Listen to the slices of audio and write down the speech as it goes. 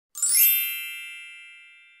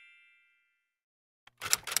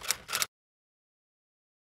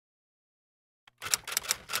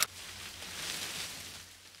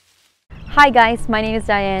Hi guys, my name is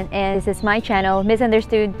Diane and this is my channel,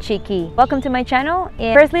 MisunderstoodCheeky. Welcome to my channel.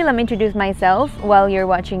 And firstly, let me introduce myself while you're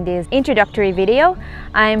watching this introductory video.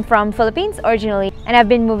 I'm from Philippines originally and I've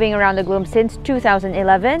been moving around the globe since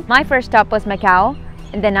 2011. My first stop was Macau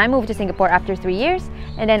and then I moved to Singapore after 3 years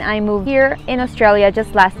and then I moved here in Australia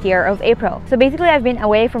just last year of April. So basically I've been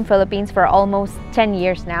away from Philippines for almost 10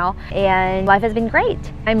 years now and life has been great.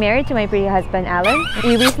 I'm married to my pretty husband Alan.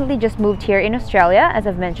 We recently just moved here in Australia, as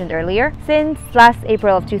I've mentioned earlier, since last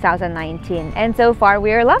April of 2019 and so far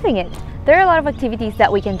we are loving it. There are a lot of activities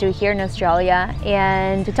that we can do here in Australia,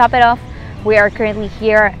 and to top it off, we are currently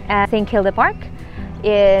here at St. Kilda Park.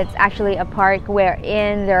 It's actually a park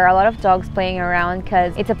wherein there are a lot of dogs playing around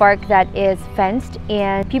because it's a park that is fenced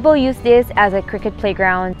and people use this as a cricket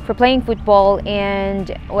playground for playing football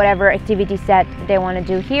and whatever activities that they want to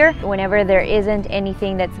do here. Whenever there isn't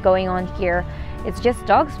anything that's going on here, it's just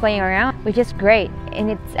dogs playing around, which is great. And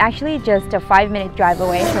it's actually just a 5-minute drive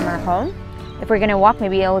away from our home. If we're gonna walk,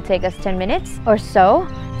 maybe it will take us 10 minutes or so.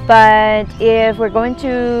 But if we're going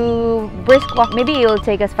to brisk walk, maybe it will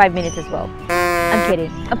take us 5 minutes as well. I'm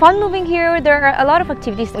kidding. Upon moving here, there are a lot of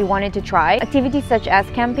activities we wanted to try. Activities such as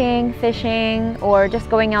camping, fishing, or just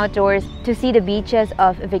going outdoors to see the beaches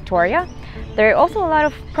of Victoria. There are also a lot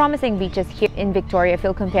of promising beaches here in Victoria if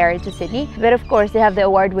you'll compare it to Sydney. But of course, they have the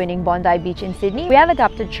award-winning Bondi Beach in Sydney. We have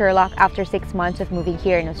adopted Sherlock after 6 months of moving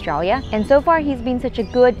here in Australia. And so far, he's been such a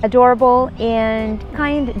good, adorable, and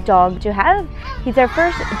kind dog to have. He's our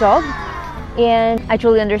first dog. And I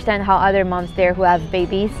truly understand how other moms there who have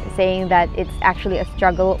babies saying that it's actually a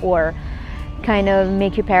struggle or kind of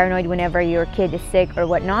make you paranoid whenever your kid is sick or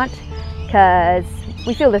whatnot, because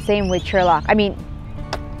we feel the same with Sherlock. I mean,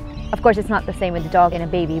 of course, it's not the same with the dog and a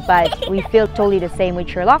baby, but we feel totally the same with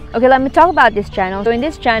Sherlock. Okay, let me talk about this channel. So in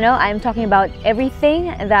this channel, I'm talking about everything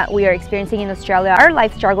that we are experiencing in Australia, our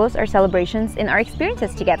life struggles, our celebrations, and our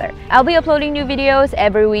experiences together. I'll be uploading new videos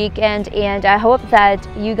every weekend, and I hope that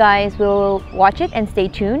you guys will watch it and stay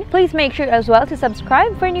tuned. Please make sure as well to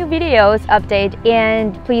subscribe for new videos update,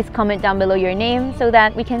 and please comment down below your name so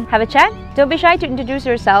that we can have a chat. Don't be shy to introduce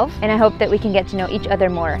yourself, and I hope that we can get to know each other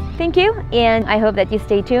more. Thank you, and I hope that you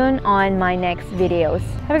stay tuned on my next videos.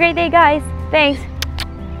 Have a great day, guys. Thanks.